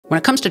When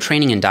it comes to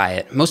training and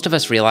diet, most of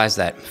us realize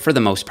that, for the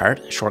most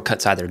part,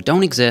 shortcuts either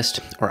don't exist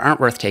or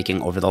aren't worth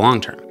taking over the long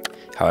term.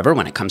 However,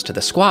 when it comes to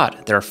the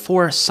squat, there are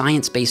 4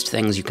 science-based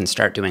things you can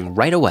start doing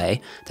right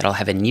away that'll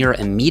have a near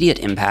immediate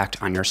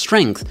impact on your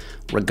strength,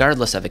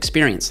 regardless of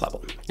experience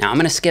level. Now, I'm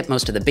going to skip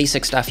most of the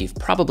basic stuff you've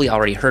probably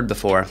already heard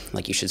before,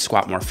 like you should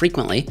squat more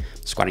frequently.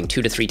 Squatting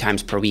 2 to 3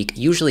 times per week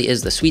usually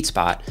is the sweet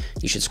spot.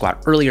 You should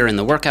squat earlier in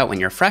the workout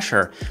when you're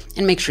fresher,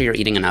 and make sure you're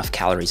eating enough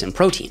calories and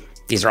protein.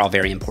 These are all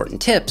very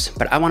important tips,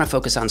 but I want to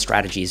focus on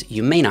strategies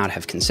you may not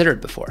have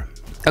considered before.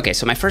 Okay,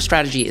 so my first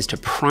strategy is to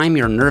prime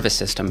your nervous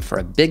system for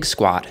a big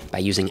squat by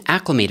using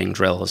acclimating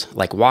drills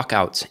like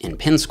walkouts and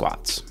pin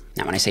squats.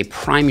 Now, when I say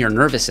prime your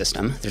nervous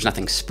system, there's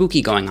nothing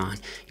spooky going on.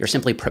 You're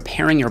simply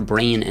preparing your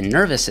brain and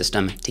nervous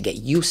system to get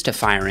used to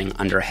firing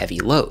under heavy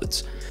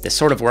loads. This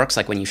sort of works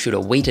like when you shoot a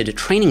weighted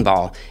training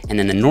ball and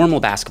then the normal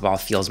basketball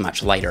feels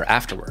much lighter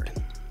afterward.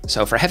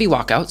 So for heavy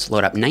walkouts,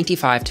 load up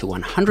 95 to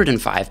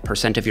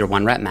 105% of your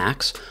 1 rep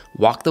max,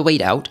 walk the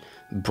weight out,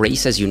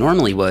 brace as you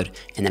normally would,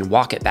 and then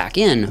walk it back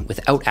in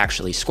without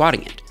actually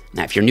squatting it.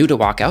 Now, if you're new to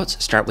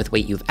walkouts, start with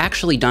weight you've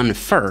actually done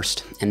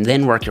first, and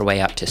then work your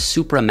way up to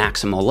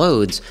supra-maximal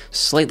loads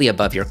slightly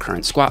above your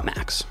current squat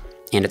max.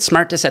 And it's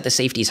smart to set the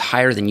safeties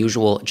higher than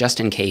usual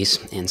just in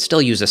case, and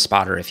still use a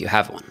spotter if you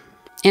have one.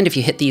 And if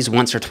you hit these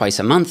once or twice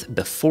a month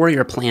before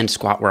your planned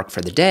squat work for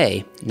the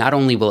day, not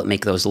only will it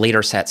make those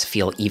later sets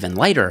feel even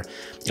lighter,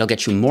 it'll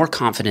get you more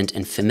confident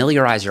and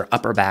familiarize your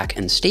upper back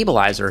and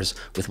stabilizers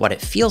with what it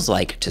feels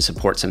like to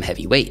support some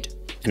heavy weight.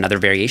 Another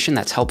variation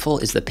that's helpful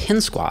is the pin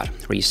squat,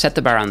 where you set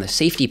the bar on the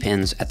safety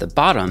pins at the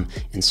bottom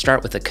and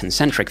start with a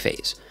concentric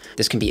phase.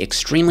 This can be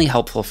extremely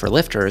helpful for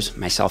lifters,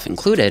 myself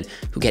included,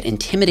 who get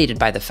intimidated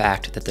by the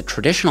fact that the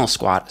traditional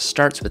squat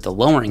starts with the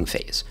lowering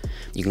phase.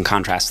 You can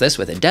contrast this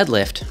with a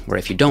deadlift, where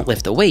if you don't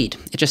lift the weight,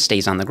 it just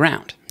stays on the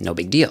ground. No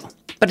big deal.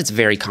 But it's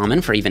very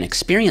common for even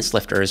experienced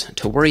lifters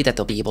to worry that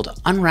they'll be able to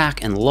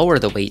unrack and lower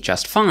the weight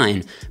just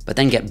fine, but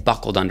then get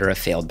buckled under a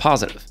failed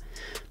positive.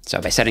 So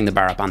by setting the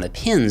bar up on the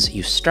pins,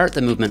 you start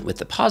the movement with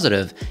the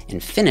positive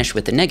and finish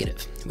with the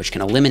negative, which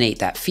can eliminate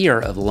that fear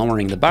of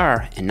lowering the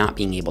bar and not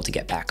being able to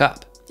get back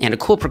up. And a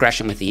cool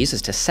progression with these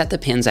is to set the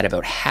pins at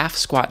about half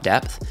squat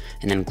depth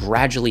and then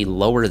gradually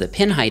lower the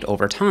pin height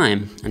over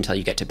time until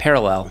you get to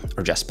parallel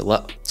or just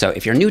below. So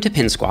if you're new to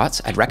pin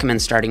squats, I'd recommend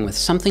starting with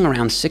something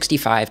around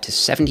 65 to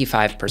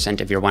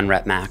 75% of your 1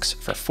 rep max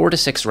for 4 to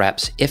 6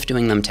 reps if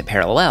doing them to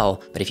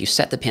parallel, but if you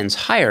set the pins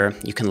higher,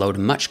 you can load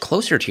much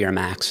closer to your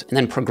max and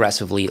then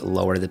progressively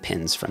lower the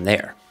pins from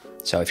there.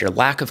 So if your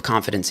lack of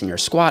confidence in your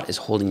squat is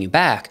holding you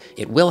back,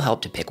 it will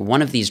help to pick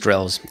one of these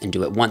drills and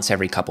do it once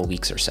every couple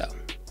weeks or so.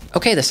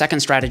 Okay, the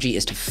second strategy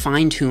is to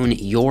fine-tune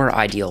your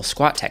ideal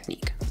squat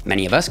technique.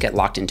 Many of us get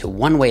locked into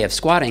one way of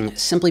squatting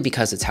simply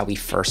because it's how we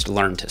first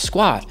learned to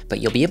squat, but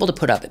you'll be able to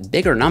put up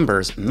bigger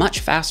numbers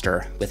much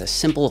faster with a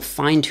simple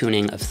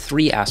fine-tuning of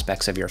 3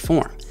 aspects of your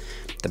form: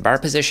 the bar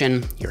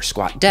position, your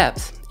squat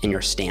depth, and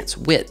your stance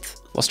width.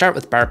 We'll start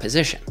with bar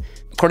position.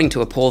 According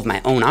to a poll of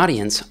my own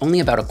audience, only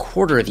about a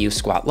quarter of you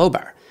squat low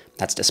bar.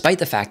 That's despite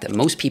the fact that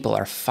most people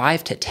are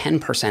 5 to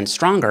 10%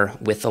 stronger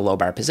with the low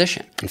bar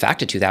position. In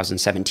fact, a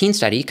 2017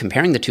 study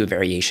comparing the 2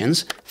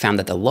 variations found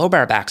that the low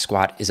bar back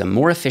squat is a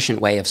more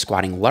efficient way of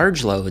squatting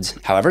large loads.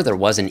 However, there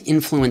was an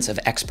influence of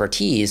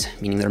expertise,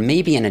 meaning there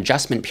may be an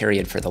adjustment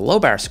period for the low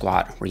bar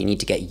squat where you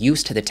need to get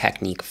used to the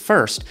technique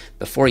first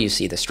before you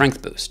see the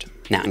strength boost.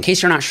 Now, in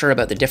case you're not sure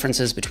about the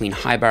differences between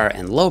high bar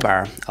and low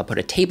bar, I'll put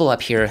a table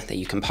up here that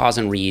you can pause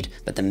and read,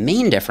 but the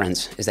main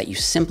difference is that you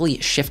simply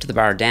shift the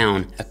bar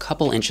down a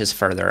couple inches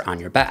further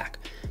on your back.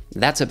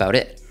 That's about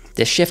it.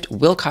 This shift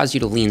will cause you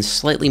to lean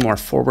slightly more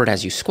forward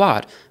as you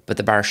squat, but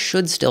the bar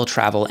should still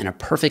travel in a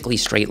perfectly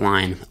straight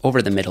line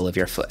over the middle of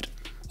your foot.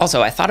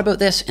 Also, I thought about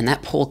this, and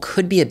that poll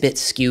could be a bit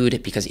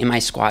skewed because in my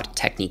Squat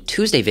Technique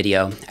Tuesday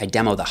video, I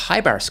demo the high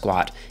bar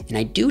squat, and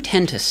I do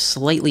tend to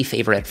slightly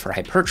favor it for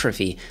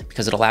hypertrophy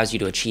because it allows you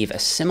to achieve a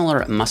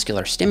similar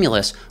muscular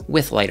stimulus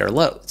with lighter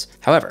loads.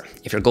 However,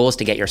 if your goal is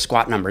to get your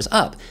squat numbers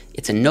up,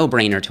 it's a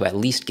no-brainer to at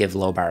least give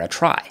low bar a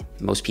try.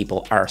 Most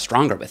people are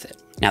stronger with it.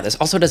 Now, this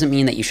also doesn't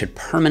mean that you should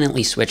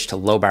permanently switch to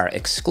low bar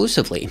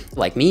exclusively.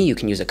 Like me, you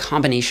can use a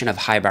combination of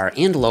high bar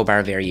and low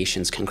bar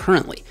variations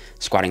concurrently,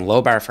 squatting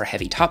low bar for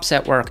heavy top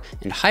set work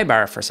and high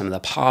bar for some of the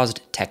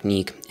paused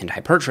technique and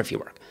hypertrophy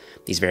work.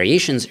 These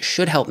variations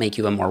should help make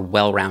you a more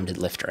well-rounded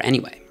lifter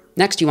anyway.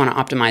 Next, you want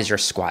to optimize your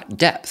squat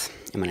depth.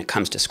 And when it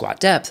comes to squat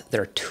depth,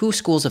 there are 2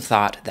 schools of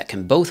thought that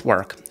can both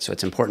work, so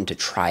it's important to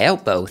try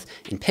out both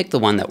and pick the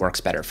one that works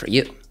better for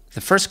you. The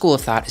first school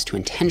of thought is to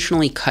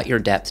intentionally cut your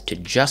depth to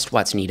just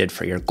what's needed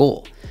for your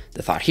goal.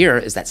 The thought here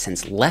is that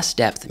since less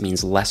depth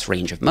means less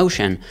range of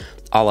motion,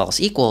 all else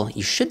equal,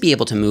 you should be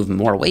able to move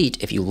more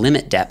weight if you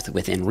limit depth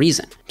within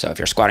reason. So if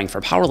you're squatting for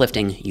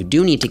powerlifting, you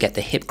do need to get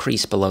the hip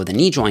crease below the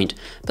knee joint,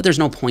 but there's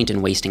no point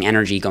in wasting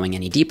energy going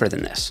any deeper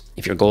than this.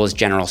 If your goal is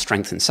general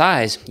strength and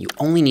size, you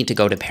only need to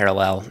go to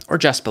parallel or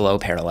just below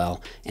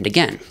parallel, and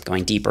again,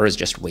 going deeper is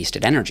just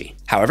wasted energy.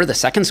 However, the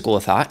second school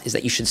of thought is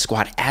that you should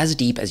squat as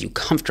deep as you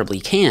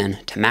comfortably can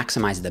to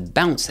maximize the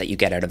bounce that you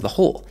get out of the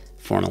hole,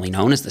 formerly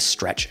known as the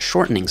stretch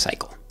shortening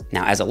cycle.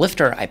 Now, as a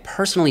lifter, I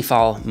personally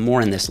fall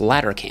more in this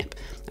latter camp.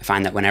 I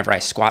find that whenever I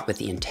squat with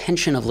the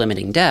intention of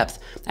limiting depth,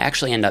 I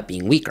actually end up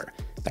being weaker.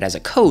 But as a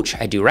coach,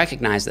 I do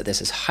recognize that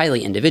this is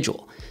highly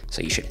individual,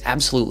 so you should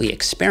absolutely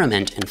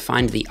experiment and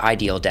find the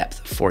ideal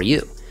depth for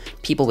you.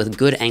 People with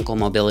good ankle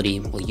mobility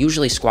will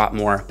usually squat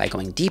more by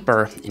going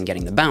deeper and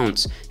getting the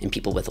bounce, and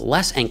people with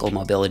less ankle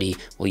mobility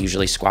will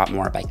usually squat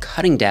more by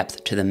cutting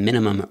depth to the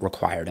minimum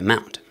required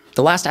amount.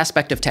 The last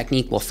aspect of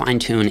technique we'll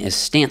fine-tune is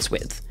stance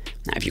width.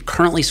 Now, if you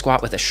currently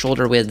squat with a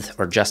shoulder width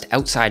or just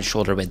outside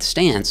shoulder width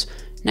stance,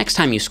 next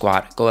time you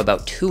squat, go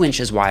about 2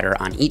 inches wider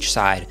on each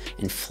side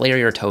and flare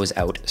your toes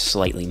out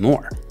slightly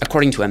more.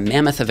 According to a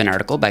mammoth of an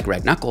article by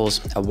Greg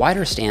Nuckols, a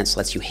wider stance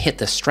lets you hit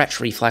the stretch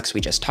reflex we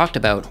just talked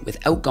about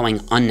without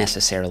going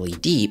unnecessarily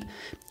deep,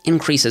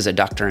 increases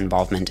adductor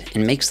involvement,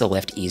 and makes the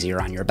lift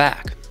easier on your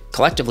back.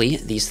 Collectively,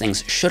 these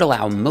things should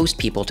allow most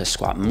people to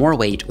squat more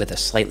weight with a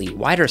slightly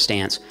wider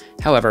stance.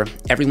 However,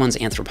 everyone's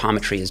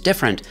anthropometry is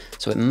different,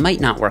 so it might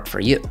not work for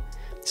you.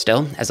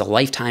 Still, as a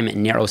lifetime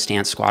narrow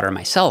stance squatter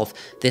myself,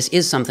 this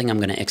is something I'm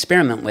going to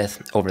experiment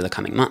with over the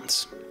coming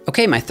months.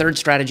 Okay, my third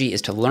strategy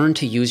is to learn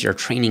to use your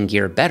training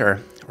gear better,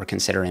 or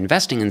consider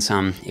investing in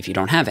some if you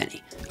don't have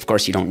any. Of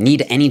course, you don't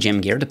need any gym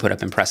gear to put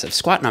up impressive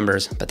squat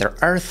numbers, but there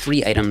are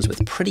 3 items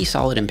with pretty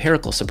solid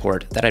empirical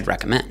support that I'd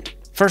recommend.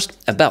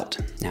 First, a belt.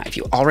 Now, if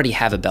you already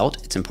have a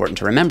belt, it's important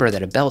to remember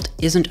that a belt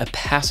isn't a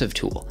passive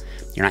tool.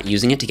 You're not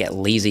using it to get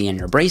lazy in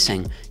your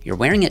bracing, you're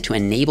wearing it to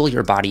enable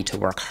your body to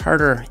work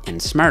harder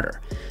and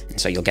smarter. And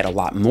so you'll get a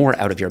lot more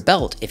out of your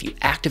belt if you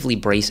actively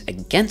brace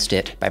against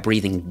it by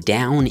breathing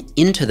down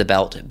into the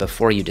belt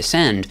before you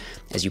descend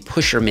as you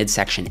push your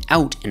midsection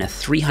out in a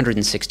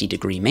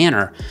 360-degree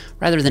manner,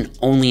 rather than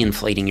only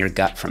inflating your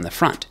gut from the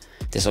front.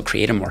 This will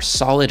create a more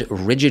solid,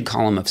 rigid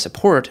column of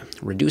support,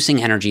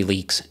 reducing energy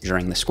leaks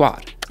during the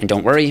squat. And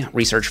don't worry,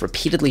 research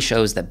repeatedly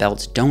shows that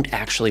belts don't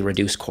actually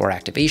reduce core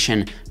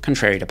activation,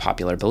 contrary to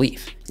popular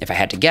belief. If I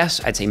had to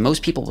guess, I'd say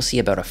most people will see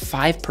about a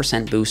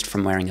 5% boost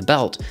from wearing a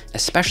belt,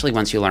 especially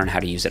once you learn how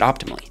to use it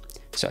optimally.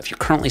 So if you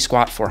currently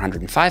squat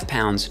 405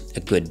 pounds, a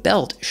good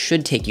belt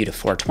should take you to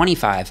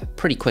 425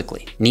 pretty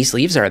quickly. Knee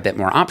sleeves are a bit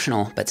more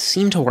optional, but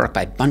seem to work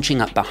by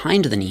bunching up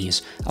behind the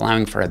knees,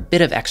 allowing for a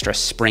bit of extra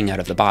spring out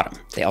of the bottom.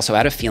 They also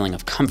add a feeling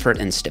of comfort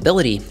and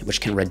stability,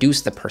 which can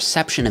reduce the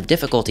perception of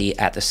difficulty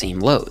at the same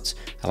loads,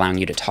 allowing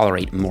you to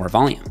tolerate more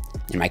volume.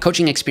 In my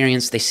coaching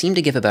experience, they seem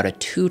to give about a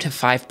 2 to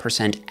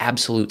 5%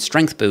 absolute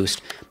strength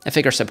boost, a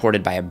figure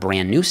supported by a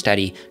brand new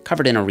study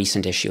covered in a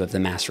recent issue of the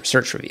Mass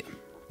Research Review.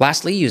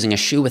 Lastly, using a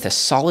shoe with a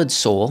solid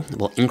sole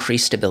will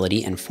increase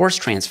stability and force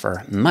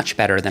transfer much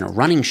better than a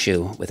running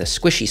shoe with a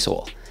squishy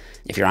sole.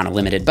 If you're on a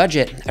limited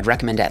budget, I'd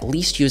recommend at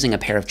least using a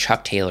pair of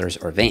Chuck Taylors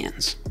or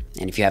Vans.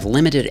 And if you have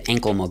limited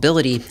ankle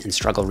mobility and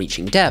struggle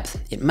reaching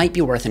depth, it might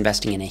be worth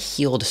investing in a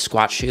heeled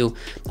squat shoe,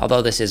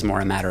 although this is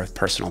more a matter of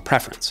personal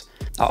preference.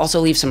 I'll also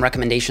leave some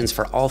recommendations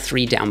for all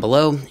 3 down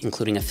below,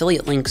 including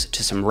affiliate links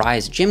to some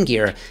Rise gym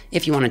gear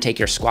if you want to take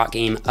your squat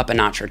game up a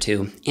notch or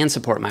 2 and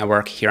support my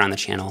work here on the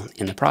channel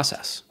in the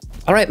process.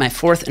 All right, my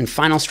fourth and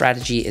final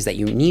strategy is that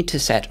you need to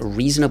set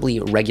reasonably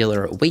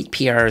regular weight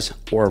PRs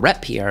or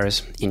rep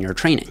PRs in your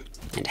training.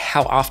 And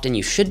how often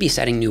you should be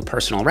setting new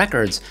personal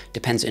records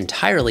depends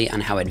entirely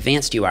on how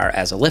advanced you are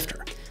as a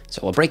lifter.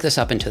 So we'll break this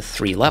up into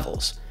 3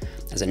 levels.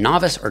 As a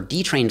novice or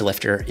detrained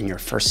lifter in your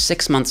first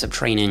 6 months of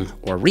training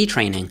or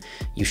retraining,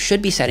 you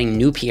should be setting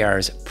new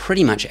PRs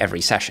pretty much every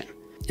session.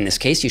 In this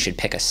case, you should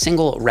pick a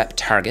single rep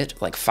target,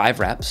 like 5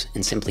 reps,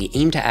 and simply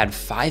aim to add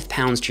 5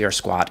 pounds to your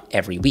squat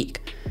every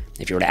week.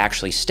 If you were to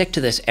actually stick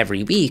to this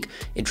every week,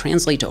 it'd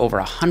translate to over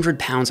 100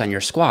 pounds on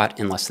your squat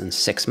in less than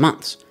 6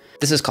 months.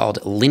 This is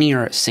called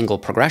linear single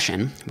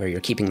progression, where you're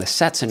keeping the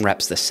sets and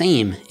reps the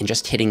same and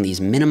just hitting these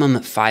minimum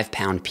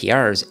 5-pound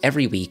PRs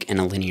every week in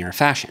a linear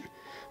fashion.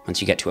 Once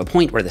you get to a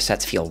point where the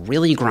sets feel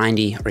really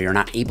grindy or you're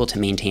not able to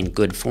maintain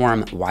good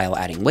form while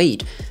adding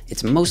weight,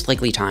 it's most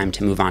likely time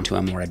to move on to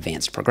a more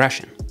advanced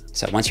progression.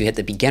 So once you hit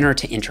the beginner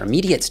to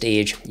intermediate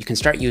stage, you can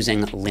start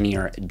using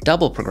linear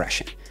double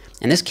progression.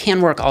 And this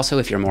can work also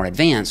if you're more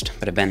advanced,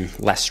 but have been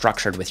less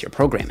structured with your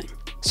programming.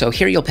 So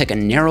here you'll pick a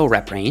narrow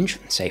rep range,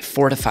 say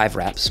 4 to 5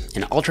 reps,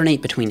 and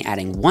alternate between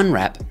adding 1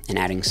 rep and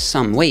adding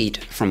some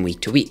weight from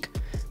week to week.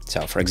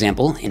 So for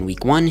example, in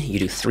week 1, you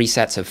do 3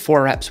 sets of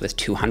 4 reps with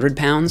 200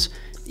 pounds.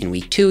 In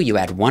week 2, you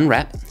add 1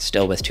 rep,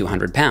 still with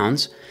 200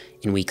 pounds.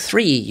 In week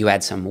 3, you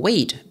add some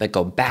weight, but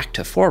go back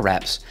to 4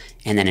 reps.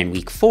 And then in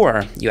week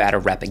 4, you add a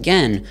rep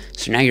again,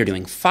 so now you're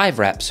doing 5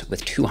 reps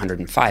with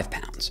 205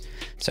 pounds.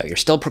 So you're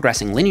still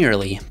progressing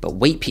linearly, but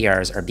weight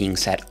PRs are being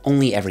set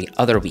only every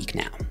other week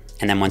now.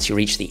 And then once you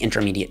reach the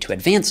intermediate to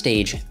advanced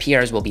stage,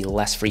 PRs will be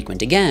less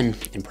frequent again,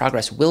 and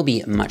progress will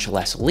be much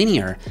less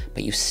linear,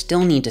 but you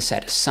still need to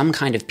set some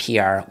kind of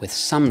PR with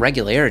some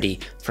regularity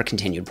for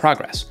continued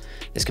progress.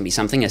 This can be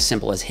something as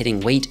simple as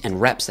hitting weight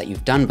and reps that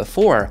you've done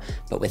before,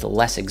 but with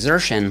less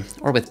exertion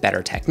or with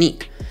better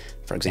technique.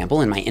 For example,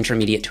 in my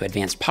intermediate to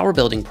advanced power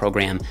building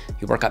program,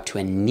 you work up to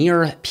a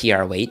near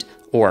PR weight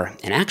or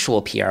an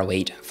actual PR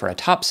weight for a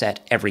top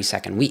set every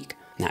second week.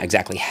 Now,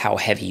 exactly how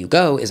heavy you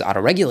go is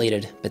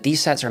auto-regulated, but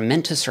these sets are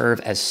meant to serve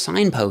as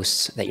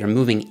signposts that you're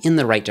moving in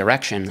the right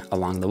direction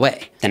along the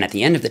way. Then at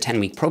the end of the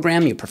 10-week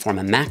program, you perform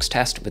a max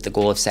test with the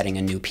goal of setting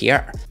a new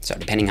PR. So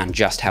depending on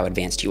just how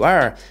advanced you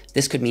are,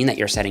 this could mean that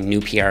you're setting new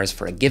PRs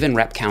for a given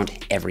rep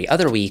count every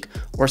other week,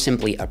 or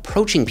simply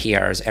approaching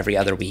PRs every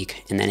other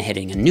week and then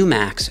hitting a new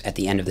max at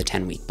the end of the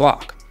 10-week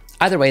block.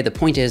 Either way, the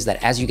point is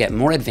that as you get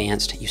more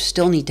advanced, you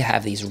still need to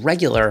have these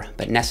regular,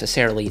 but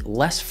necessarily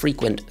less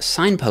frequent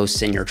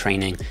signposts in your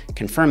training,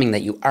 confirming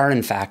that you are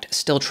in fact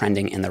still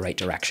trending in the right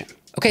direction.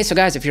 Okay, so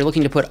guys, if you're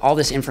looking to put all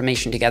this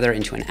information together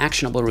into an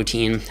actionable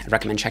routine, I'd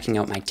recommend checking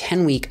out my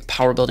 10-week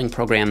power building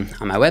program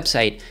on my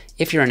website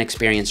if you're an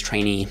experienced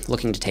trainee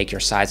looking to take your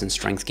size and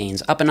strength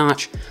gains up a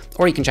notch,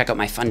 or you can check out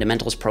my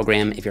fundamentals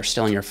program if you're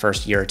still in your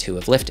first year or two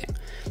of lifting.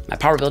 My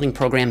power building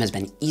program has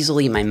been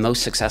easily my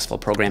most successful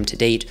program to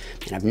date,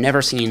 and I've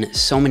never seen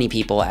so many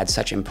people add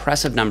such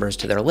impressive numbers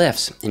to their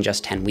lifts in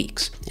just 10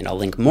 weeks. And I'll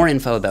link more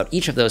info about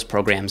each of those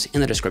programs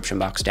in the description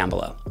box down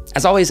below.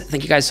 As always,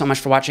 thank you guys so much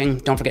for watching.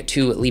 Don't forget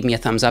to leave me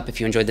a thumbs up if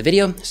you enjoyed the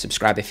video,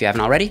 subscribe if you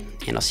haven't already,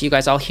 and I'll see you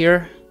guys all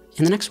here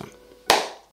in the next one.